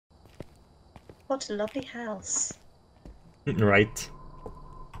What a lovely house. Right.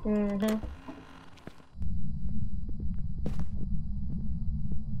 Mm-hmm.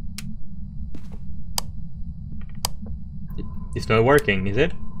 It's not working, is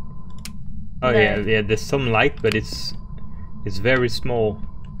it? Oh No. yeah, there's some light, but it's very small.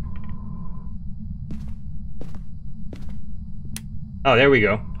 Oh, there we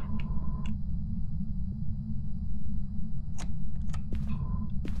go.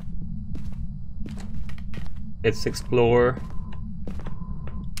 Let's explore.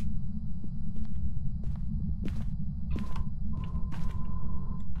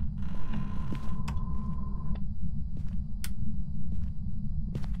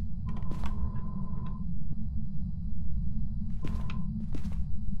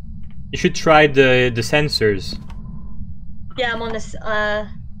 You should try the sensors. Yeah, I'm on this.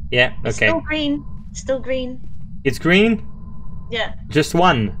 Yeah, It's okay. still green. Still green. It's green? Yeah. Just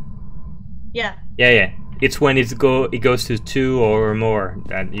one? Yeah. Yeah. It's when it goes to 2 or more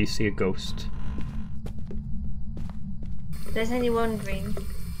that you see a ghost. There's only one green.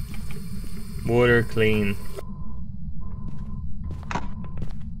 Water clean.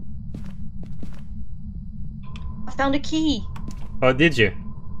 I found a key. Oh, did you?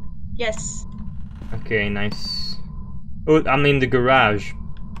 Yes. Okay, nice. Oh, I'm in the garage.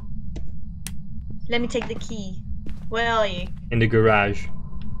 Let me take the key. Where are you? In the garage.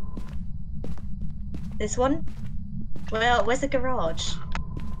 This one? Well, where's the garage?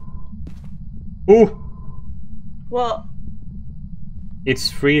 Ooh! What?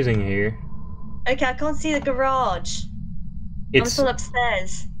 It's freezing here. Okay, I can't see the garage. I'm still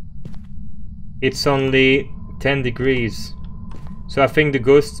upstairs. It's only 10 degrees. So I think the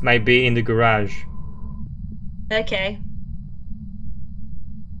ghost might be in the garage. Okay.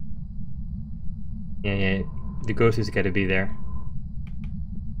 Yeah. The ghost is gotta be there.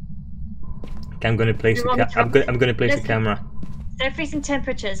 Okay, I'm gonna place I'm gonna place the camera. So freezing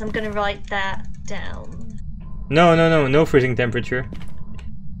temperatures, I'm gonna write that down. No freezing temperature.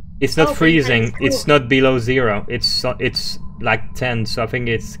 It's not freezing. It's not below 0. It's like 10. So I think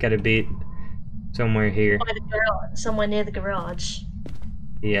it's gotta be somewhere here. By the garage, somewhere near the garage.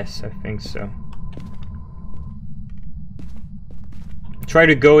 Yes, I think so. Try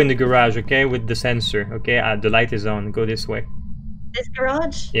to go in the garage, okay, with the sensor. Okay, the light is on. Go this way. This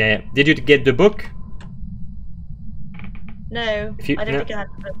garage? Yeah. Did you get the book? No, I don't think I have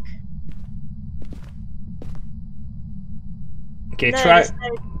the book. Okay,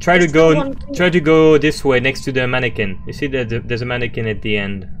 try to go this way next to the mannequin. You see that there's a mannequin at the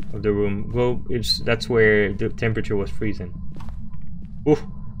end of the room. That's where the temperature was freezing. Oof.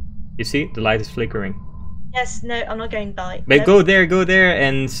 You see, the light is flickering. Yes, no, I'm not going by. But go there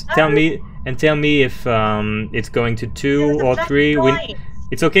and tell me if it's going to 2 or 3.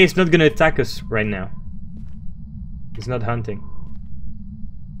 It's okay, it's not gonna attack us right now. It's not hunting.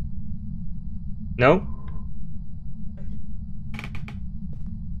 No?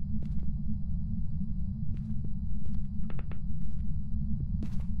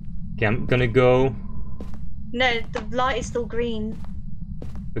 Okay, I'm gonna go. No, the light is still green.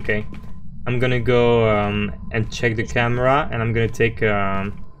 Okay. I'm gonna go and check the camera, and I'm gonna take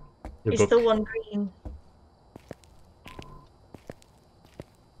the book. It's still one green.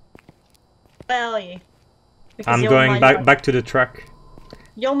 Where are you? Because I'm going back to the truck.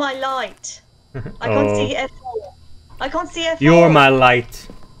 You're my light. I can't see F4. I can't see F4. You're my light.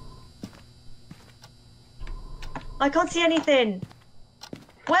 I can't see anything.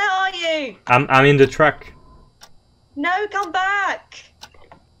 Where are you? I'm in the truck. No, come back.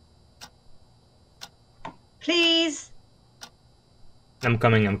 Please. I'm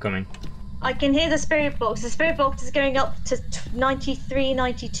coming. I can hear the spirit box. The spirit box is going up to 93,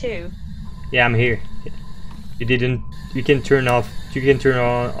 92. Yeah, I'm here. You can turn on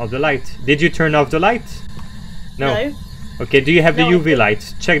the light. Did you turn off the light? No. Okay, do you have the UV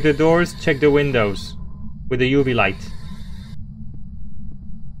light? Check the doors, check the windows with the UV light.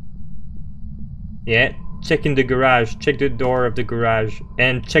 Yeah, check in the garage, check the door of the garage,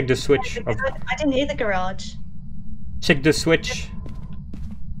 and check the switch. I didn't hear the garage. Check the switch.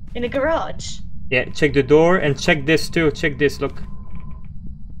 In the garage? Yeah, check the door and check this too. Check this, look.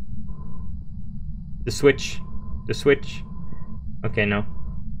 The switch. The switch. Okay, no.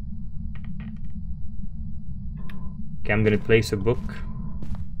 Okay, I'm gonna place a book.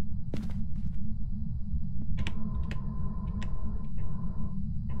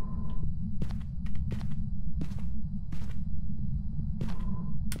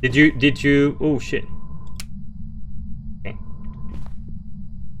 Did you oh shit. Okay.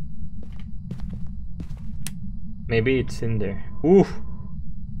 Maybe it's in there. Ooh.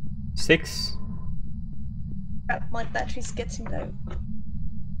 6. crap, my battery's getting low.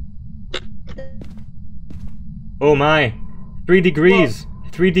 Oh my! 3 degrees!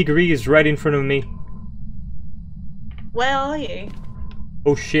 What? 3 degrees right in front of me. Where are you?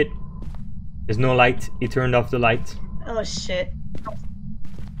 Oh shit. There's no light. He turned off the light. Oh shit.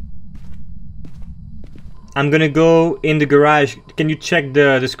 I'm gonna go in the garage. Can you check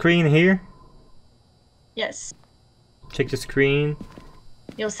the screen here? Yes. Check the screen.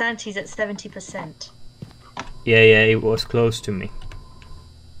 Your sanity's at 70%. Yeah, it was close to me.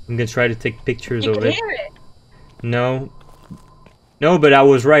 I'm gonna try to take pictures of it. You can hear it? No. No, but I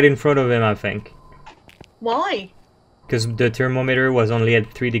was right in front of him, I think. Why? Because the thermometer was only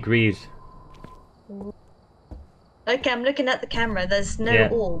at 3 degrees. Okay, I'm looking at the camera. There's no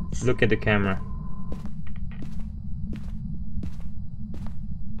orbs. Look at the camera.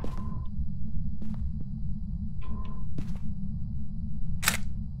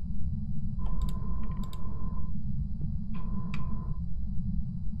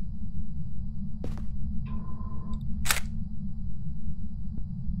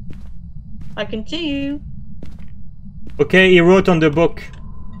 I can see you. Okay, he wrote on the book.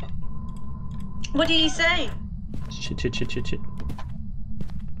 What did he say? Shit.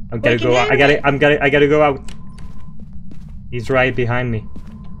 I gotta go out. I gotta go out. He's right behind me.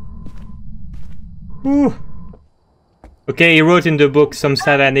 Whew. Okay, he wrote in the book some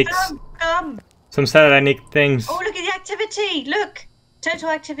satanic things. Oh, look at the activity. Look. Total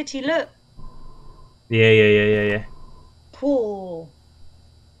activity, look. Yeah. Cool.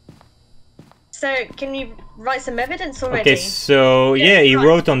 So, can you write some evidence already? Okay, so yeah, he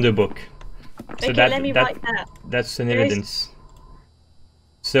wrote on the book. So okay, let me write that. That's an evidence.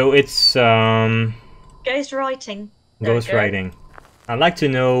 So it's Ghostwriting. Ghostwriting. I'd like to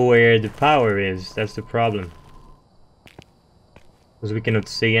know where the power is. That's the problem. Because we cannot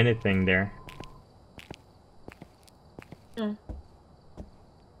see anything there.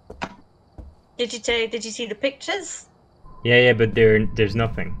 Did you see the pictures? Yeah, but there's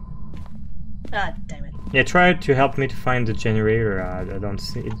nothing. Ah, damn it. Yeah, try to help me to find the generator. I don't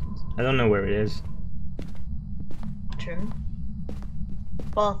see it. I don't know where it is. Bathroom.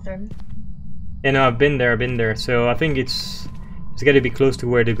 Bathroom. Yeah, no, I've been there. So I think it's got to be close to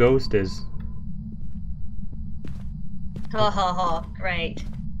where the ghost is. Ha ha ha! Great.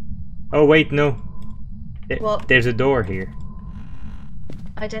 Oh wait, no. What? There's a door here.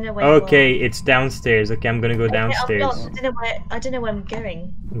 I don't know where. Okay, it's downstairs. Okay, I'm gonna go downstairs. I don't know where I'm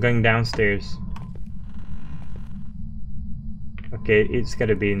going. I'm going downstairs. Okay, it's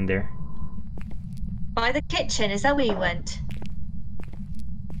gotta be in there. By the kitchen, is that where you went?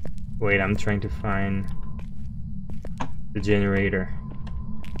 Wait, I'm trying to find the generator.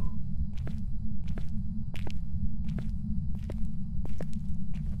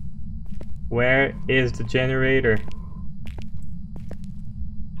 Where is the generator?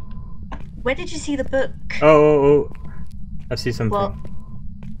 Where did you see the book? Oh. I see something. What?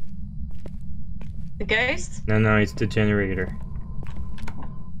 The ghost? No, it's the generator.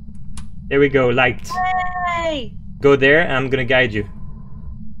 There we go, light. Hey! Go there and I'm gonna guide you.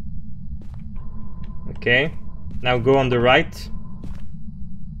 Okay. Now go on the right.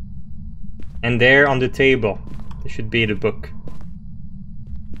 And there on the table, there should be the book.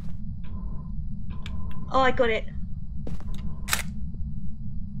 Oh, I got it.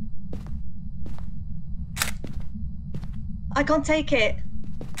 I can't take it.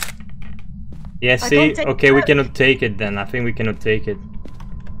 Yeah, see? Okay, we cannot take it then. I think we cannot take it.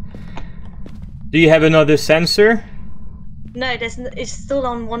 Do you have another sensor? No, it's still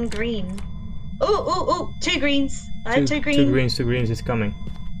on one green. Oh, 2 greens. I have 2 greens. 2 greens is coming.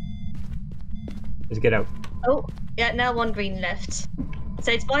 Let's get out. Oh, yeah, now 1 green left.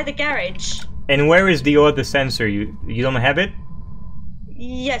 So it's by the garage. And where is the other sensor? You don't have it?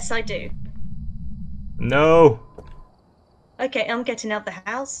 Yes, I do. No. Okay, I'm getting out the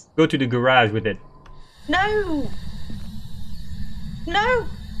house. Go to the garage with it. No! No!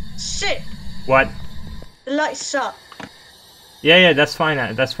 Shit! What? The light's shut. Yeah, that's fine.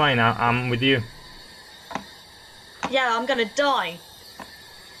 That's fine. I'm with you. Yeah, I'm gonna die.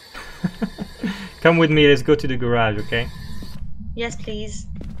 Come with me. Let's go to the garage, okay? Yes, please.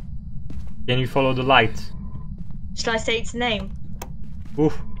 Can you follow the light? Shall I say its name?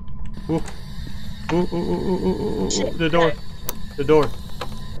 Oof. Ooh. The door. No. The door.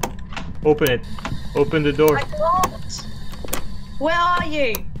 Open it. Open the door. I can't. Where are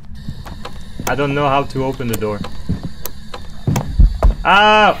you? I don't know how to open the door.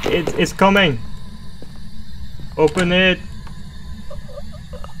 Ah! It's coming. Open it.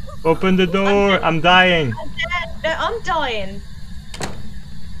 Open the door. I'm dying. I'm dead. No, I'm dying.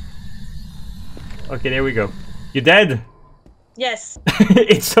 Okay, there we go. You dead? Yes.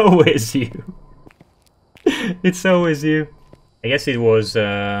 It's always you. It's always you. I guess it was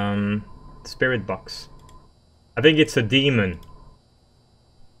spirit box. I think it's a demon.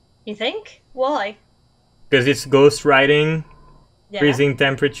 You think? Why? Because it's ghostwriting, Yeah. freezing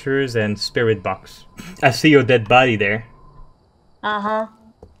temperatures, and spirit box. I see your dead body there. Uh-huh.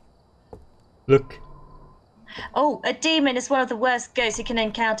 Look. Oh, a demon is one of the worst ghosts you can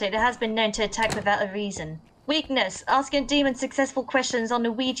encounter. It has been known to attack without a reason. Weakness. Asking demon successful questions on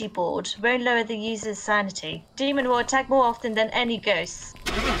a Ouija board won't lower the user's sanity. Demon will attack more often than any ghost.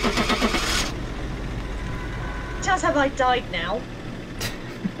 Just have I died now?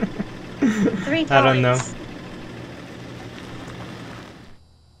 3 times. I don't know.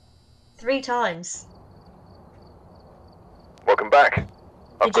 3 times. Welcome back.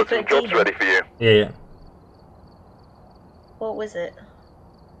 I've Did you got some put jobs demon? ready for you. Yeah. What was it?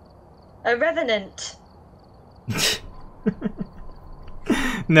 A revenant.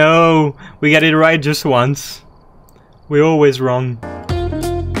 No, we got it right just once. We're always wrong.